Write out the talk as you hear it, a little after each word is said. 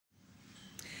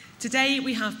Today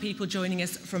we have people joining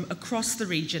us from across the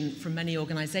region, from many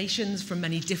organisations, from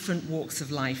many different walks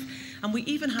of life, and we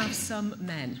even have some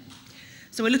men.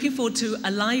 So we're looking forward to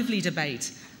a lively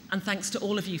debate, and thanks to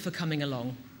all of you for coming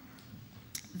along.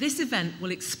 This event will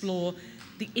explore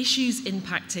the issues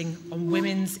impacting on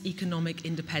women's economic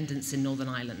independence in Northern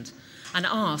Ireland and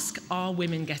ask, are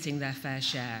women getting their fair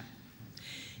share?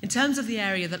 In terms of the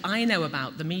area that I know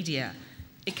about, the media,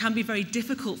 it can be very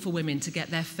difficult for women to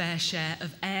get their fair share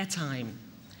of airtime.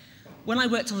 When I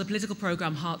worked on the political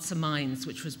programme Hearts and Minds,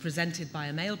 which was presented by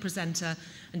a male presenter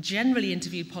and generally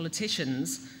interviewed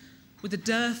politicians, with the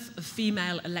dearth of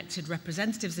female elected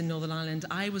representatives in Northern Ireland,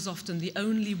 I was often the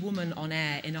only woman on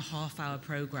air in a half-hour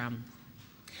programme.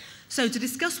 So to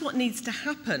discuss what needs to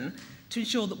happen to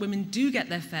ensure that women do get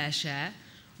their fair share,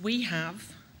 we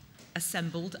have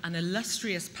assembled an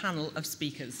illustrious panel of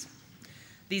speakers.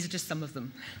 These are just some of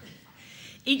them.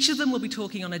 Each of them will be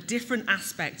talking on a different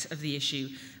aspect of the issue,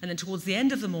 and then towards the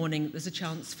end of the morning, there's a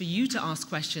chance for you to ask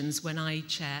questions when I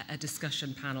chair a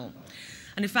discussion panel.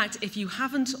 And in fact, if you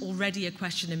haven't already a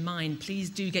question in mind, please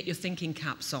do get your thinking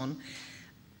caps on.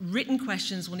 Written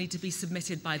questions will need to be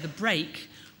submitted by the break,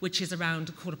 which is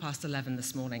around 11:15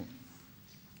 this morning.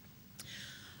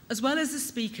 As well as the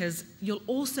speakers, you'll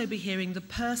also be hearing the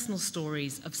personal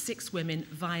stories of 6 women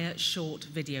via short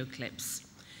video clips.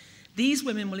 These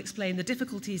women will explain the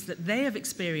difficulties that they have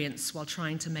experienced while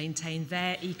trying to maintain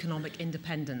their economic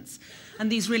independence.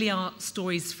 And these really are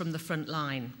stories from the front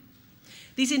line.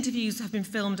 These interviews have been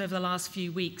filmed over the last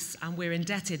few weeks, and we're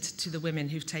indebted to the women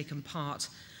who've taken part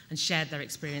and shared their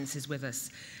experiences with us.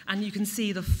 And you can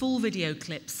see the full video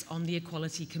clips on the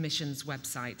Equality Commission's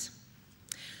website.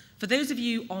 For those of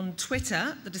you on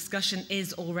Twitter, the discussion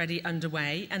is already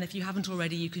underway, and if you haven't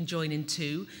already, you can join in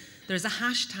too. There is a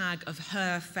hashtag of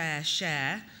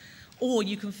 #HerFairShare, or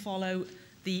you can follow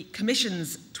the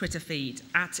Commission's Twitter feed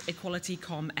at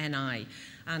EqualityComNI.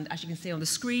 And as you can see on the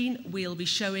screen, we'll be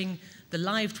showing the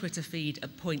live Twitter feed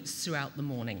at points throughout the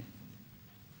morning.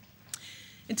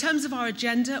 In terms of our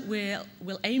agenda,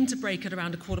 we'll aim to break at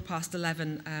around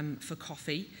 11:15 for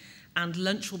coffee, and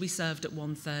lunch will be served at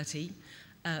 1:30.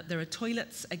 There are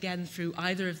toilets, again, through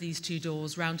either of these 2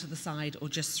 doors, round to the side or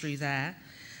just through there.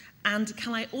 And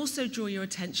can I also draw your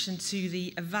attention to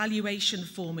the evaluation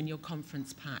form in your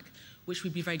conference pack, which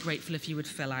we'd be very grateful if you would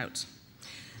fill out.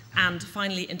 And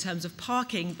finally, in terms of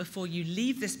parking, before you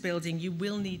leave this building, you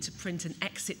will need to print an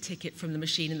exit ticket from the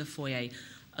machine in the foyer,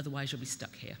 otherwise you'll be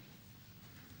stuck here.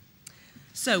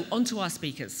 So, on to our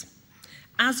speakers.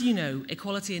 As you know,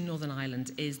 equality in Northern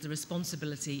Ireland is the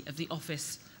responsibility of the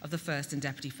Office of the First and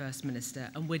Deputy First Minister,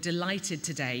 and we're delighted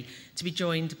today to be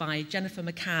joined by Jennifer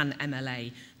McCann,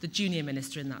 MLA, the junior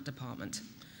minister in that department.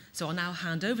 So I'll now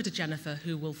hand over to Jennifer,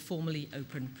 who will formally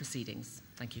open proceedings.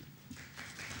 Thank you.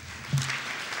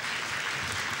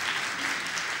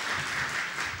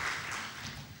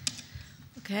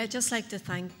 Okay, I'd just like to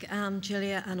thank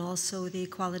Julia and also the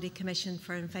Equality Commission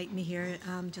for inviting me here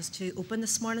just to open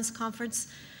this morning's conference.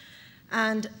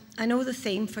 And I know the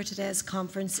theme for today's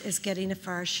conference is getting a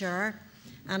fair share,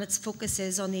 and its focus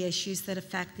is on the issues that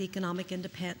affect the economic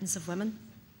independence of women.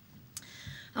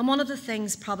 And one of the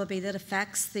things probably that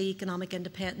affects the economic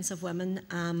independence of women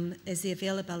is the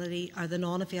availability or the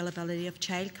non-availability of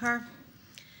childcare.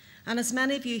 And as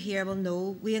many of you here will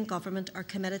know, we in government are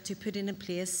committed to putting in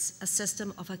place a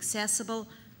system of accessible,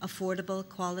 affordable,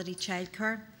 quality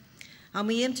childcare. And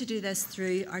we aim to do this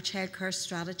through our childcare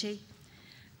strategy.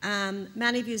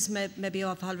 Many of you maybe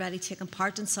have already taken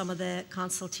part in some of the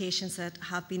consultations that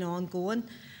have been ongoing,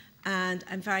 and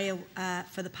I'm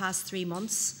for the past 3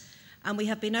 months. And we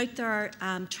have been out there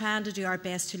trying to do our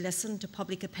best to listen to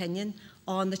public opinion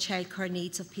on the childcare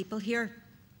needs of people here.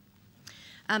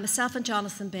 Myself and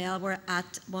Jonathan Bell were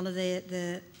at one of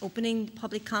the opening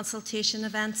public consultation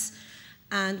events,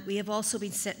 and we have also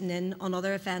been sitting in on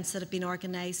other events that have been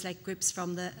organised, like groups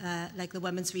from like the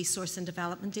Women's Resource and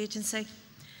Development Agency.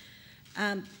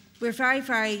 We're very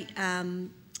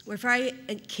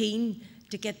keen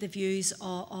to get the views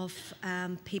of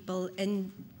people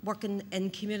working in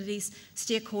communities,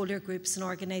 stakeholder groups and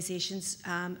organisations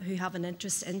who have an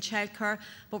interest in childcare,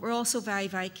 but we're also very,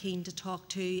 very keen to talk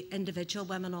to individual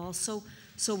women also.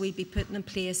 So we'd be putting in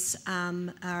place,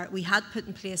 we had put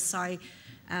in place,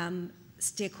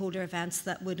 stakeholder events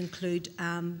that would include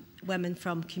women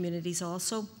from communities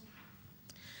also.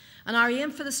 And our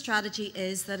aim for the strategy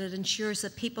is that it ensures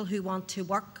that people who want to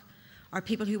work, or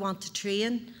people who want to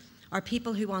train, or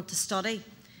people who want to study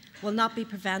will not be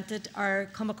prevented or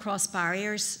come across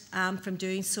barriers from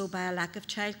doing so by a lack of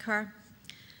childcare.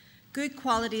 Good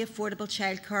quality, affordable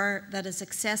childcare that is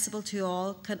accessible to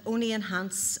all can only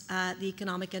enhance the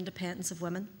economic independence of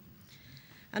women.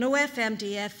 And OFM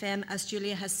DFM, as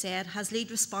Julia has said, has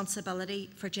lead responsibility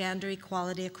for gender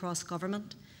equality across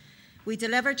government. We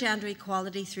deliver gender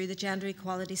equality through the Gender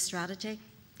Equality Strategy,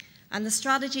 and the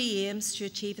strategy aims to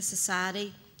achieve a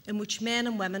society in which men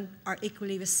and women are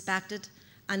equally respected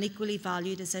and equally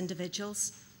valued as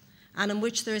individuals, and in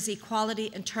which there is equality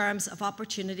in terms of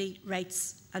opportunity,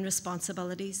 rights and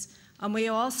responsibilities. And we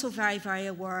are also very, very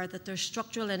aware that there are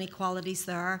structural inequalities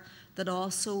there that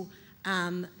also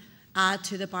add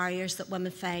to the barriers that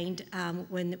women find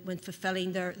when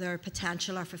fulfilling their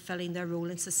potential or fulfilling their role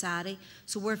in society.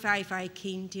 So we're very, very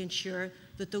keen to ensure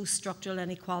that those structural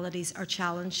inequalities are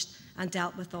challenged and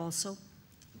dealt with also.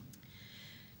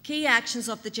 Key actions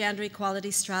of the Gender Equality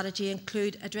Strategy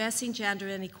include addressing gender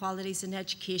inequalities in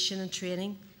education and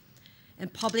training, in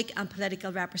public and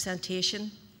political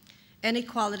representation,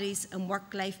 inequalities in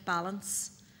work-life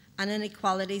balance, and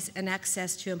inequalities in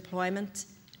access to employment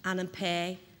and in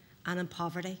pay and in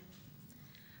poverty.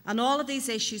 And all of these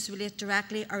issues relate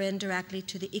directly or indirectly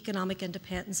to the economic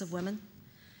independence of women.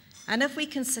 And if we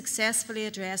can successfully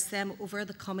address them over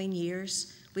the coming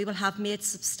years, we will have made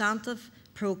substantive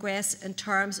progress in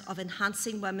terms of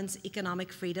enhancing women's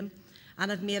economic freedom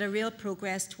and have made a real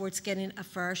progress towards getting a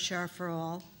fair share for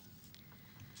all.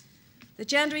 The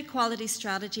Gender Equality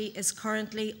Strategy is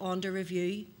currently under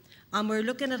review, and we're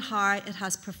looking at how it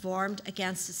has performed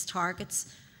against its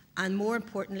targets and, more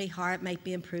importantly, how it might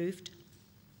be improved.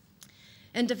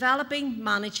 In developing,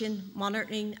 managing,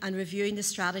 monitoring and reviewing the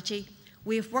strategy,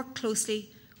 we have worked closely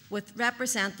with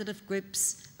representative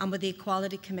groups and with the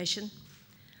Equality Commission.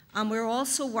 And we're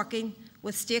also working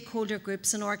with stakeholder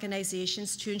groups and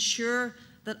organisations to ensure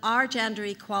that our gender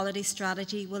equality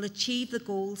strategy will achieve the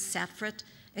goals set for it,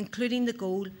 including the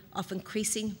goal of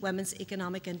increasing women's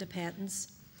economic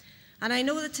independence. And I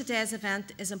know that today's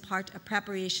event is in part a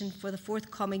preparation for the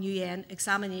forthcoming UN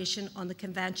examination on the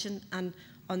Convention and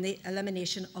on the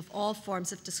elimination of all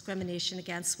forms of discrimination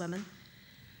against women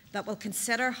that will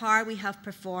consider how we have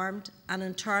performed and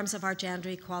in terms of our gender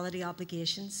equality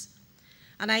obligations.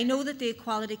 And I know that the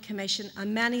Equality Commission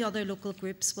and many other local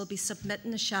groups will be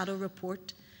submitting a shadow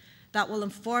report that will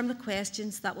inform the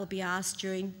questions that will be asked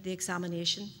during the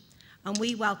examination. And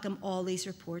we welcome all these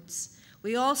reports.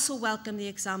 We also welcome the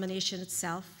examination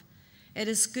itself. It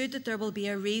is good that there will be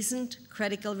a reasoned,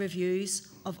 critical reviews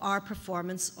of our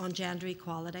performance on gender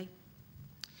equality.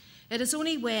 It is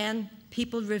only when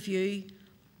people review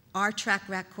our track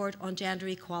record on gender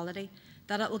equality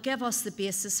that it will give us the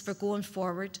basis for going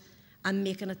forward and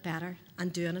making it better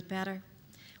and doing it better.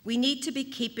 We need to be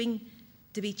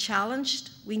challenged.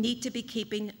 We need to be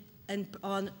keeping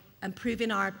on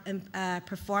improving our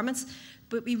performance,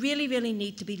 but we really, really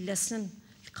need to be listening,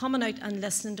 coming out and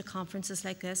listening to conferences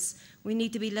like this. We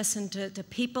need to be listening to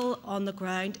people on the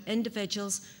ground,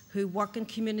 individuals who work in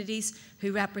communities,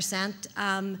 who work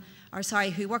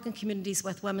in communities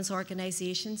with women's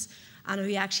organisations and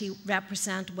who actually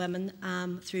represent women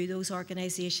through those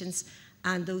organisations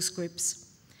and those groups.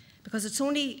 Because it's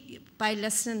only by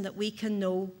listening that we can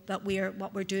know that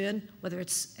what we're doing, whether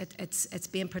it's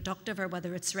being productive or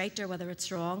whether it's right or whether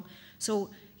it's wrong. So,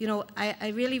 you know, I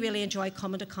really, really enjoy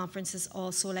coming to conferences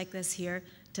also like this here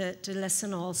to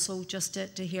listen also, just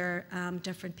to hear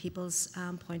different people's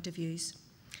point of views.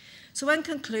 So in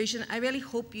conclusion, I really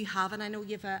hope you have, and I know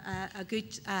you have a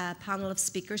good panel of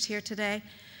speakers here today,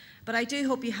 but I do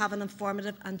hope you have an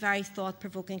informative and very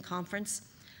thought-provoking conference.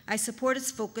 I support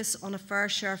its focus on a fair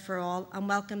share for all and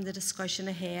welcome the discussion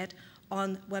ahead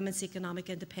on women's economic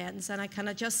independence. And I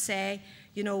can just say,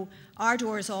 you know, our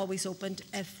door is always opened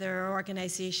if there are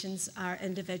organisations or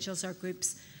individuals or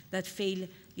groups that feel,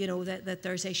 you know, that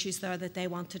there's issues there that they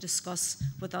want to discuss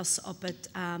with us up at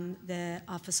the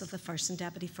Office of the First and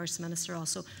Deputy First Minister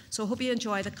also. So I hope you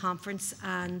enjoy the conference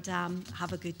and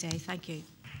have a good day. Thank you.